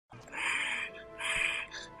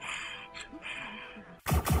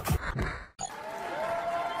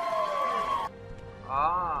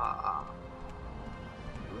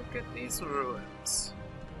at these ruins.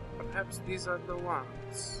 Perhaps these are the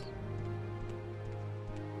ones.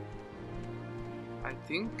 I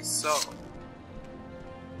think so.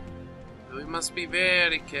 We must be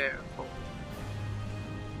very careful.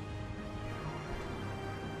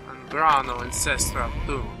 And Grano Ancestral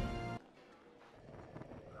too.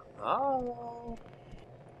 Oh,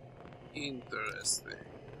 interesting.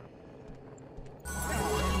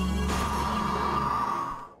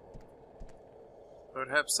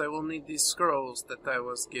 Perhaps I will need these scrolls that I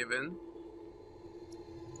was given.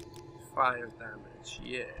 Fire damage,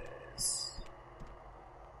 yes.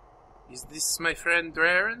 Is this my friend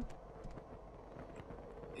Draren?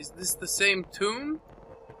 Is this the same tomb?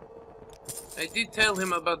 I did tell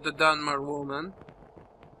him about the Dunmer woman,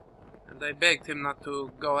 and I begged him not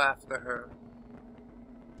to go after her.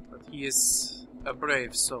 But he is a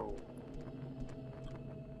brave soul.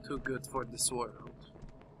 Too good for this world.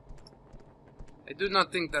 I do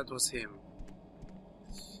not think that was him.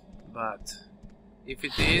 But if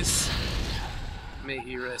it is, may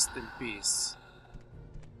he rest in peace.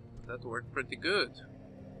 That worked pretty good.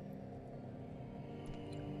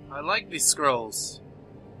 I like these scrolls.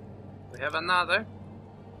 We have another.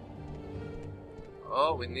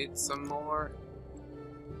 Oh, we need some more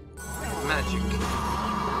magic.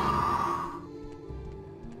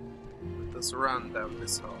 Let us run down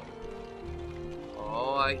this hall.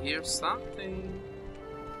 Oh, I hear something.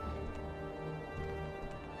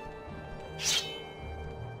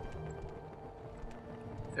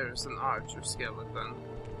 There's an archer skeleton.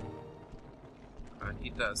 He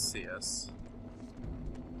does see us.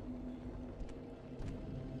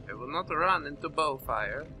 I will not run into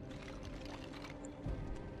bowfire.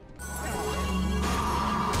 I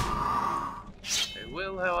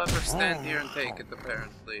will, however, stand here and take it,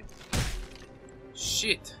 apparently.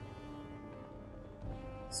 Shit!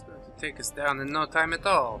 It's going to take us down in no time at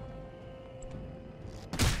all.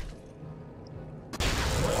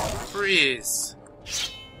 Freeze!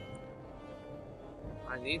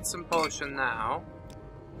 I need some potion now.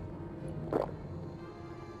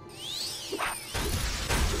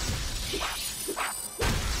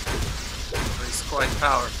 He's quite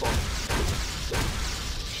powerful.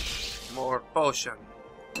 More potion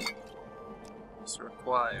is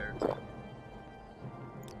required.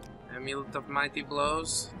 Amulet of Mighty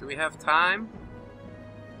Blows. Do we have time?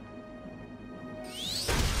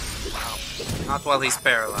 No, not while he's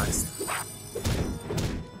paralyzed.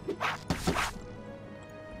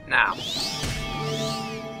 Now.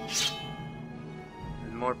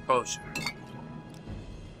 And more potion.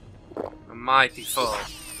 A mighty foe.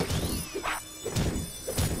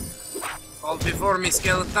 Fall before me,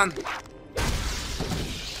 skeleton.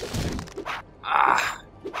 Ah!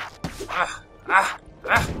 Ah! Ah!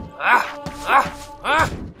 Ah! Ah! Ah!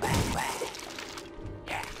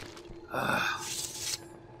 Ah!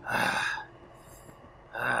 Ah!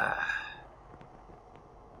 Ah!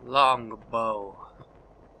 Long bow.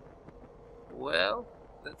 Well,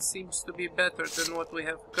 that seems to be better than what we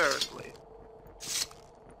have currently.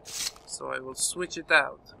 So I will switch it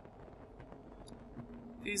out.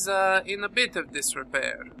 It is in a bit of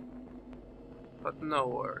disrepair, but no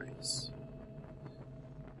worries.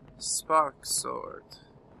 Spark sword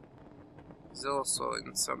is also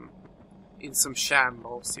in some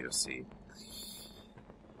shambles, you see.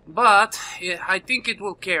 But I think it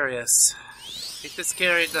will carry us. It has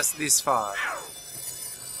carried us this far.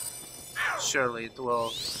 Surely it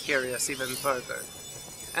will carry us even further.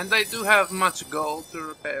 And I do have much gold to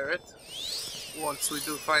repair it, once we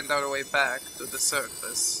do find our way back to the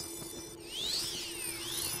surface.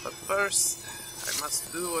 But first, I must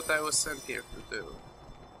do what I was sent here to do.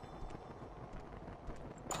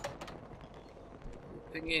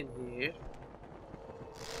 Nothing in here.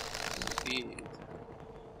 Indeed.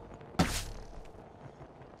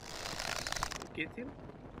 Get him?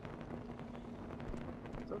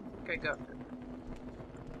 I don't think I got him.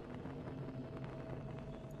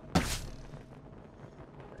 I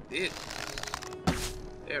did.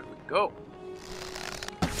 There we go.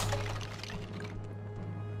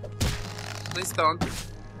 Please don't.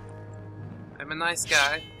 I'm a nice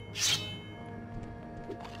guy.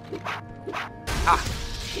 Ha!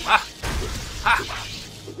 Ha! Ha!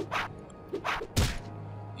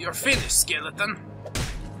 You're finished, skeleton.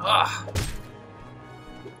 Ah!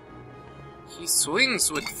 He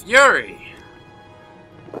swings with fury.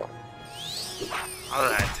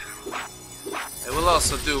 Alright. I will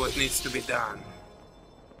also do what needs to be done.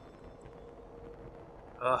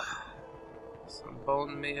 Some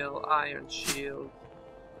bone meal, iron shield.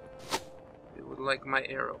 I would like my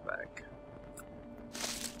arrow back.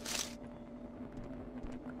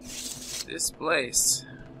 This place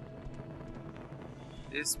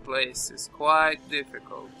This place is quite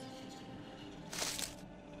difficult.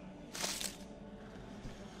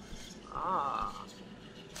 Ah.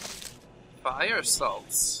 Fire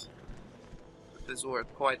salts. That is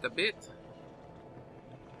worth quite a bit.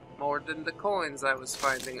 More than the coins I was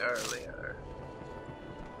finding earlier.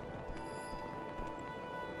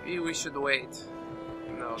 Maybe we should wait.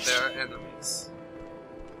 No, there are enemies.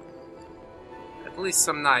 At least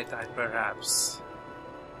some nighttime, perhaps.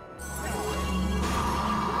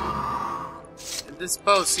 And this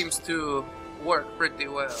bow seems to work pretty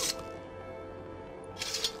well.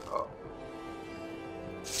 Oh.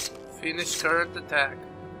 Finish current attack,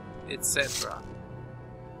 etc.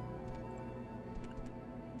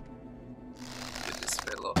 Get this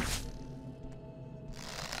fellow.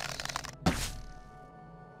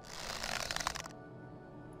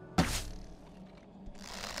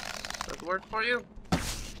 That work for you?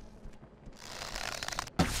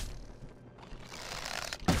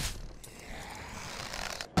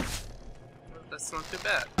 Well, that's not too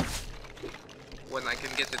bad. When I can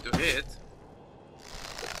get it to hit.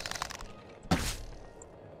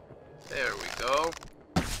 There we go.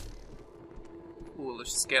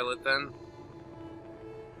 Foolish skeleton.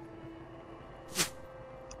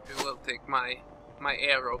 I will take my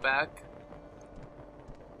arrow back.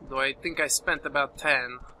 Though I think I spent about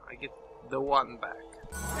 10. I get the 1 back.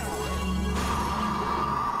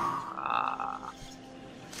 Ah.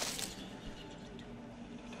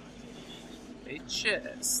 A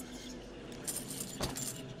chest.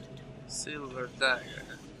 Silver dagger.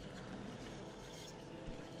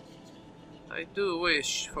 I do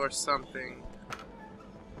wish for something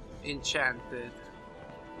enchanted.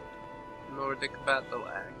 Nordic battle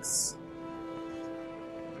axe.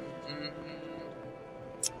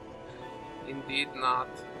 Indeed not.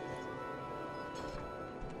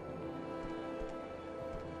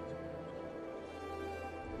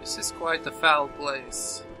 This is quite a foul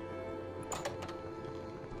place.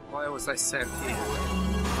 Why was I sent here?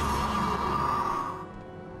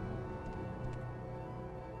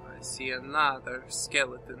 I see another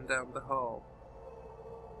skeleton down the hall.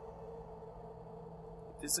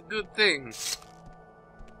 It is a good thing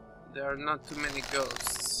there are not too many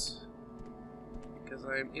ghosts, because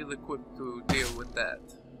I am ill-equipped to deal with that.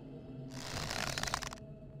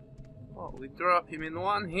 Oh, we drop him in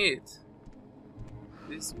 1 hit.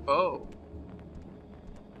 This bow.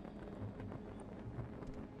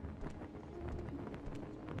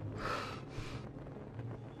 I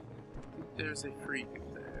think there's a freak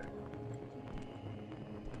there.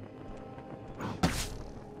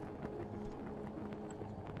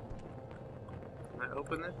 Can I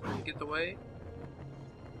open it and get away?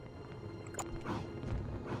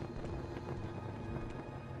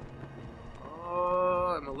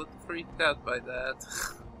 Oh, I'm a little freaked out by that.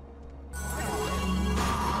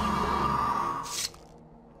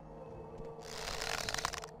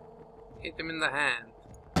 Hit him in the hand.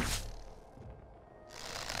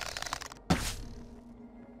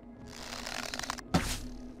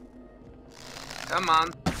 Come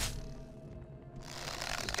on.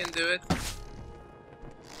 You can do it.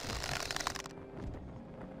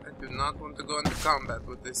 I do not want to go into combat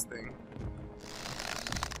with this thing.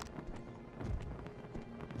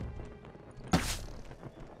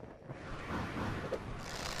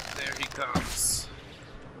 There he comes.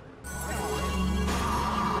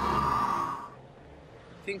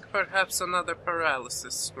 I think perhaps another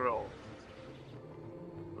paralysis scroll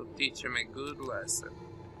will teach him a good lesson.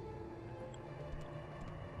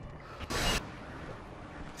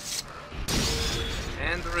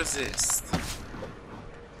 And resist.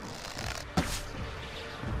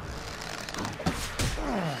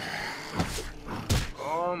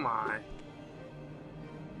 Oh my.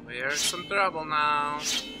 We're in some trouble now.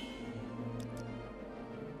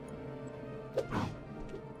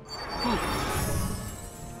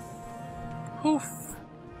 Poof!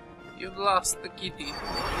 You've lost the kitty.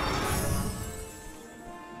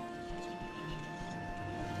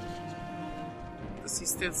 Does he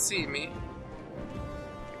still see me?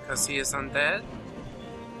 Because he is undead?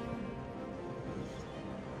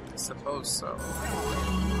 I suppose so.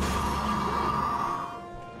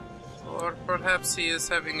 Or perhaps he is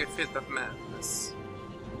having a fit of madness.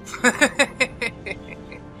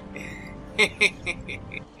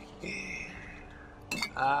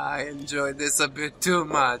 I enjoyed this a bit too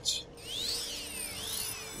much.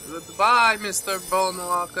 Goodbye, Mr.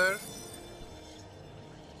 Bonewalker.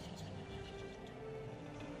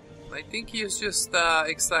 I think he is just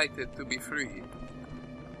excited to be free.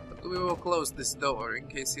 But we will close this door in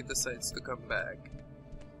case he decides to come back.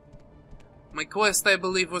 My quest, I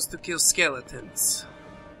believe, was to kill skeletons.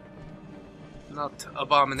 not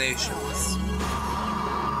abominations.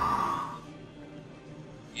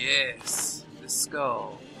 Yes, the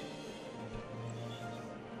skull.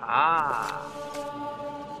 Ah.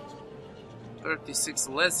 36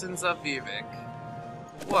 lessons of Vivek.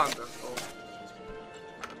 Wonderful.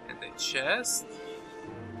 And a chest?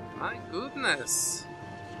 My goodness.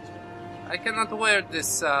 I cannot wear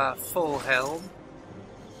this full helm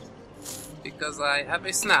because I have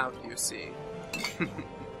a snout, you see.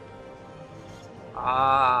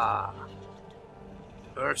 Ah.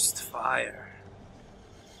 Burst fire.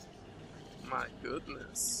 My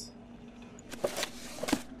goodness.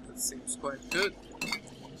 That seems quite good.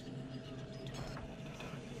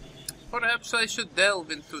 Perhaps I should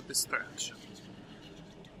delve into distraction.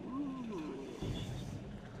 Ooh.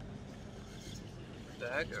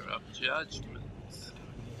 Dagger of Judgment.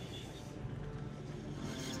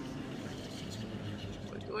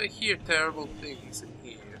 Why do I hear terrible things in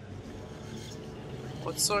here?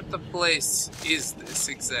 What sort of place is this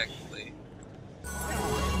exactly? Do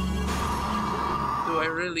I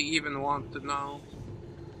really even want to know?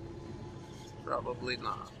 Probably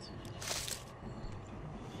not.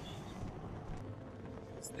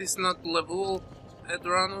 Is this not Level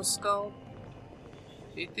Edrano's skull?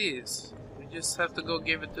 It is. We just have to go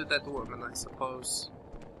give it to that woman, I suppose.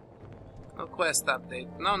 No quest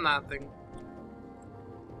update, no nothing.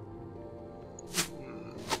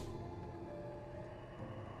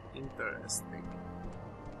 Interesting.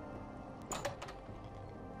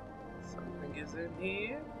 Something is in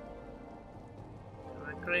here? Am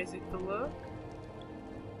I crazy to look?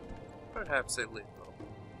 Perhaps a little.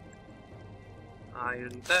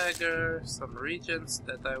 Iron dagger, some regents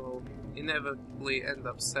that I will inevitably end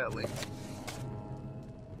up selling.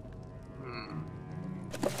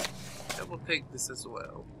 I will take this as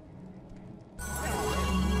well.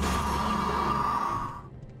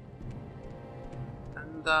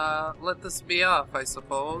 And let us be off, I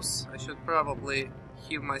suppose. I should probably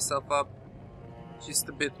heal myself up just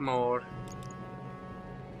a bit more.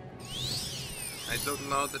 I don't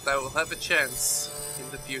know that I will have a chance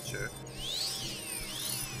in the future.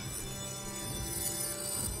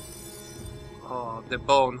 Oh, the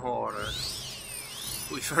bone horror.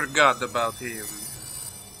 We forgot about him.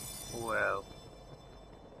 Well,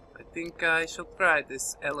 I think I shall try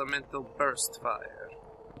this elemental burst fire.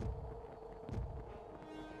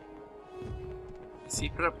 Is he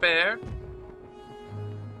prepared?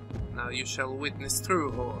 Now you shall witness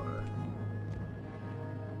true horror.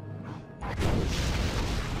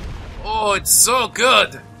 Oh, it's so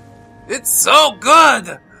good! It's so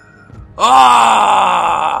good!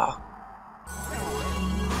 Ah!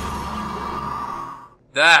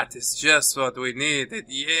 That is just what we needed,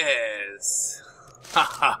 yes!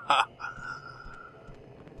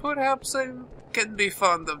 Perhaps I can be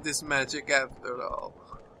fond of this magic after all.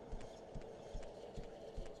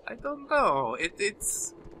 I don't know,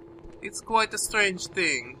 it's quite a strange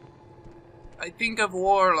thing. I think of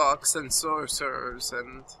warlocks and sorcerers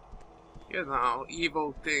and, you know,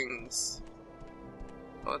 evil things.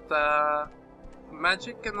 But,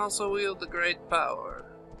 magic can also wield a great power.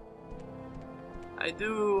 I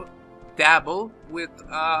do dabble with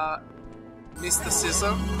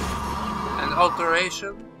mysticism and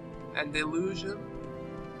alteration and illusion,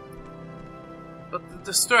 but the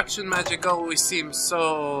destruction magic always seems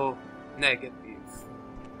so negative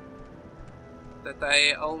that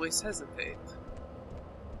I always hesitate.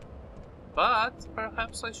 But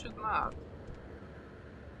perhaps I should not.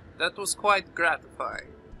 That was quite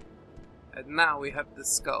gratifying. And now we have the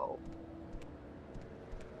skull.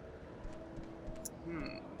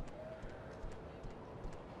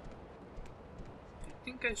 I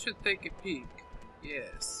think I should take a peek.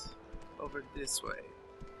 Yes, over this way.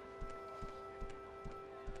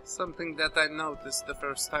 Something that I noticed the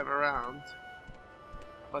first time around.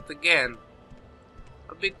 But again,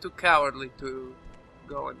 a bit too cowardly to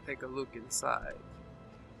go and take a look inside.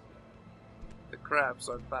 The crabs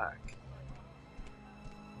are back.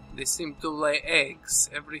 They seem to lay eggs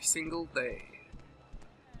every single day.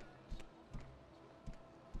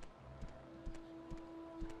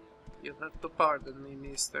 You'll have to pardon me,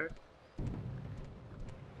 mister. He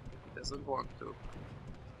doesn't want to.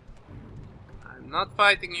 I'm not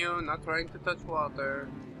fighting you, not trying to touch water.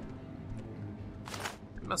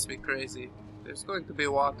 It must be crazy. There's going to be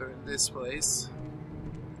water in this place.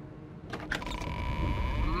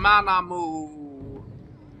 Manamu!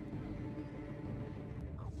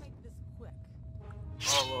 I'll make this quick.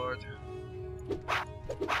 Oh lord.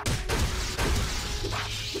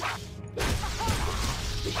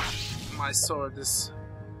 My sword is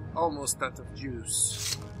almost out of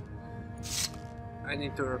juice. I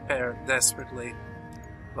need to repair it desperately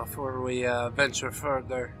before we venture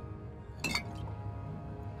further.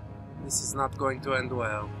 This is not going to end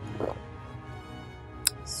well.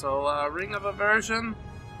 So, Ring of Aversion.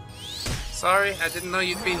 Sorry, I didn't know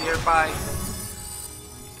you'd be here. Bye.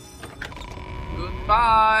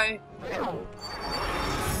 Goodbye.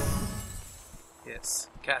 Yes,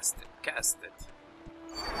 cast it, cast it.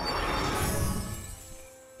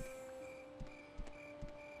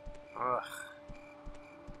 Ugh.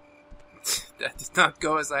 That did not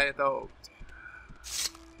go as I had hoped.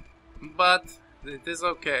 But it is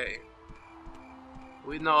okay.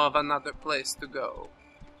 We know of another place to go.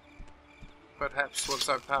 Perhaps once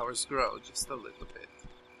our powers grow just a little bit.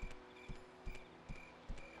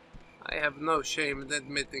 I have no shame in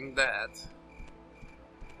admitting that.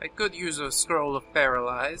 I could use a scroll of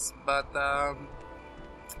paralyze, but I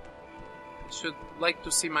should like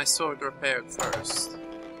to see my sword repaired first.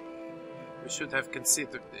 We should have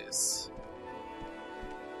considered this.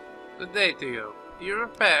 Good day to you. Do you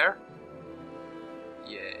repair?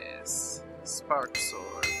 Yes. Spark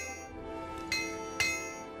sword.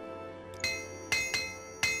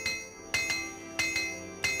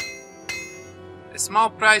 A small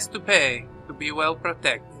price to pay to be well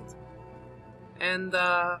protected. And,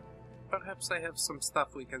 perhaps I have some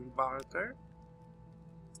stuff we can barter.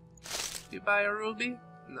 Do you buy a ruby?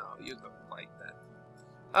 No, you don't like that.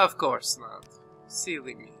 Of course not.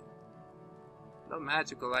 Silly me. No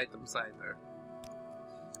magical items either.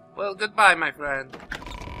 Well, goodbye, my friend.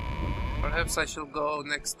 Perhaps I shall go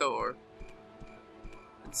next door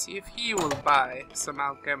and see if he will buy some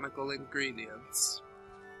alchemical ingredients.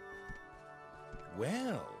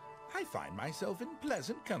 Well, I find myself in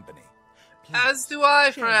pleasant company. Please, as do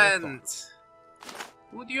I, share your friend. thoughts.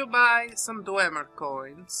 Would you buy some Dwemer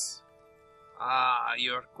coins? Ah,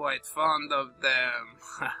 you're quite fond of them.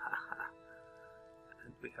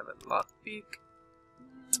 And we have a lockpick.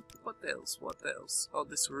 What else? What else? Oh,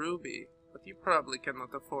 this ruby. But you probably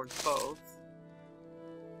cannot afford both.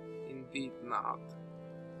 Indeed not.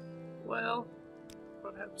 Well,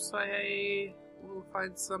 perhaps I will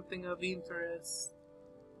find something of interest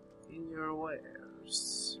in your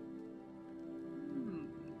wares.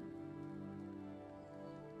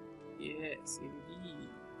 Yes, indeed.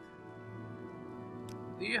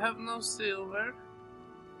 Do you have no silver?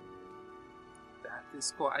 That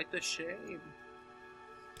is quite a shame.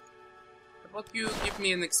 How about you give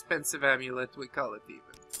me an expensive amulet, we call it even.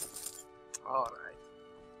 Alright.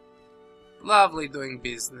 Lovely doing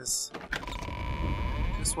business.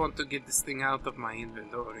 Just want to get this thing out of my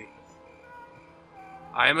inventory.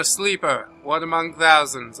 I am a sleeper, one among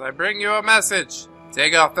thousands. I bring you a message.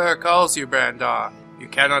 Daggerfall calls you, Bran'dar. You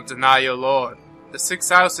cannot deny your lord. The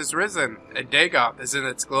sixth house is risen, and Dagoth is in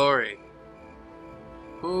its glory.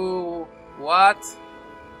 Who? What?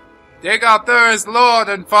 Daggerfall is lord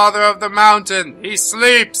and father of the mountain. He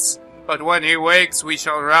sleeps, but when he wakes we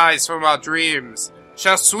shall rise from our dreams,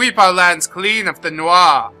 shall sweep our lands clean of the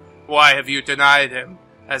noir. Why have you denied him?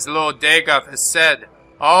 As Lord Dagoth has said,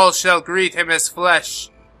 all shall greet him as flesh,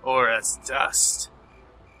 or as dust.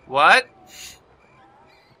 What?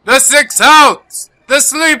 The sixth house! The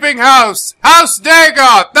sleeping house! House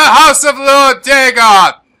Dagoth! The house of Lord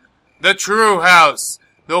Dagoth! The true house!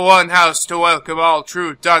 The one house to welcome all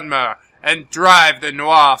true Dunmer, and drive the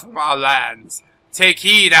noir from our lands. Take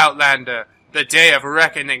heed, Outlander! The day of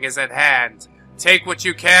reckoning is at hand. Take what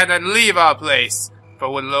you can and leave our place,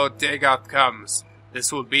 for when Lord Dagoth comes,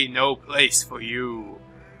 this will be no place for you.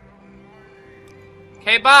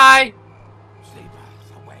 Okay, bye!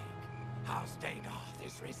 Sleepers awake. House Dagoth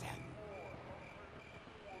is risen.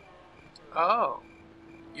 Oh,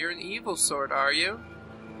 you're an evil sword, are you?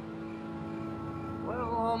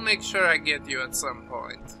 Well, I'll make sure I get you at some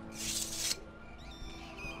point.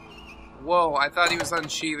 Whoa, I thought he was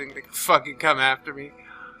unsheathing to fucking come after me.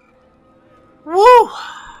 Woo!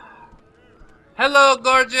 Hello,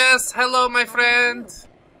 gorgeous! Hello, my friend!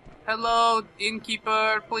 Hello,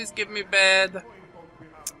 innkeeper, please give me bed.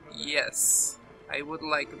 Yes, I would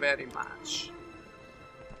like very much.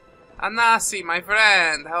 Anasi, my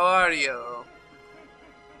friend, how are you?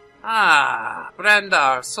 Ah,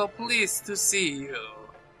 Bran'dar, so pleased to see you.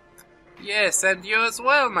 Yes, and you as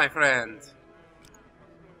well, my friend.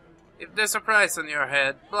 If there's a price on your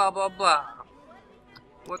head, blah blah blah.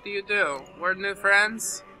 What do? We're new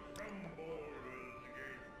friends?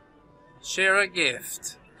 Share a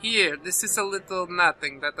gift. Here, this is a little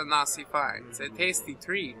nothing that Anasi finds. A tasty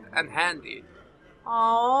treat, and handy.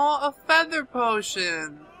 Oh, a feather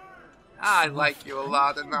potion! I like you a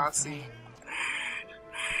lot, Anasi.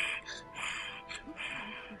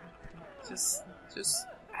 Just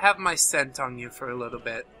have my scent on you for a little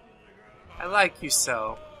bit. I like you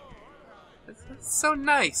so. It's so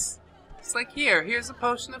nice. It's like, here's a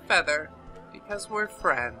potion of feather. Because we're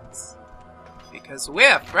friends. Because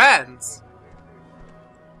we're friends!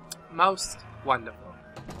 Most wonderful.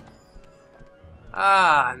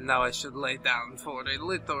 Now I should lay down for a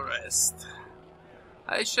little rest.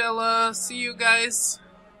 I shall see you guys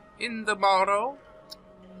in the morrow.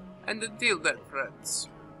 And until then, friends,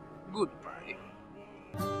 goodbye.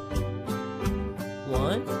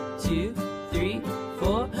 1, 2, 3,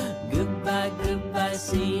 4. Goodbye, goodbye,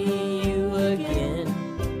 see you again.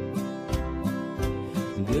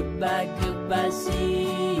 Goodbye, goodbye,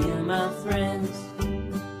 see you, my friends.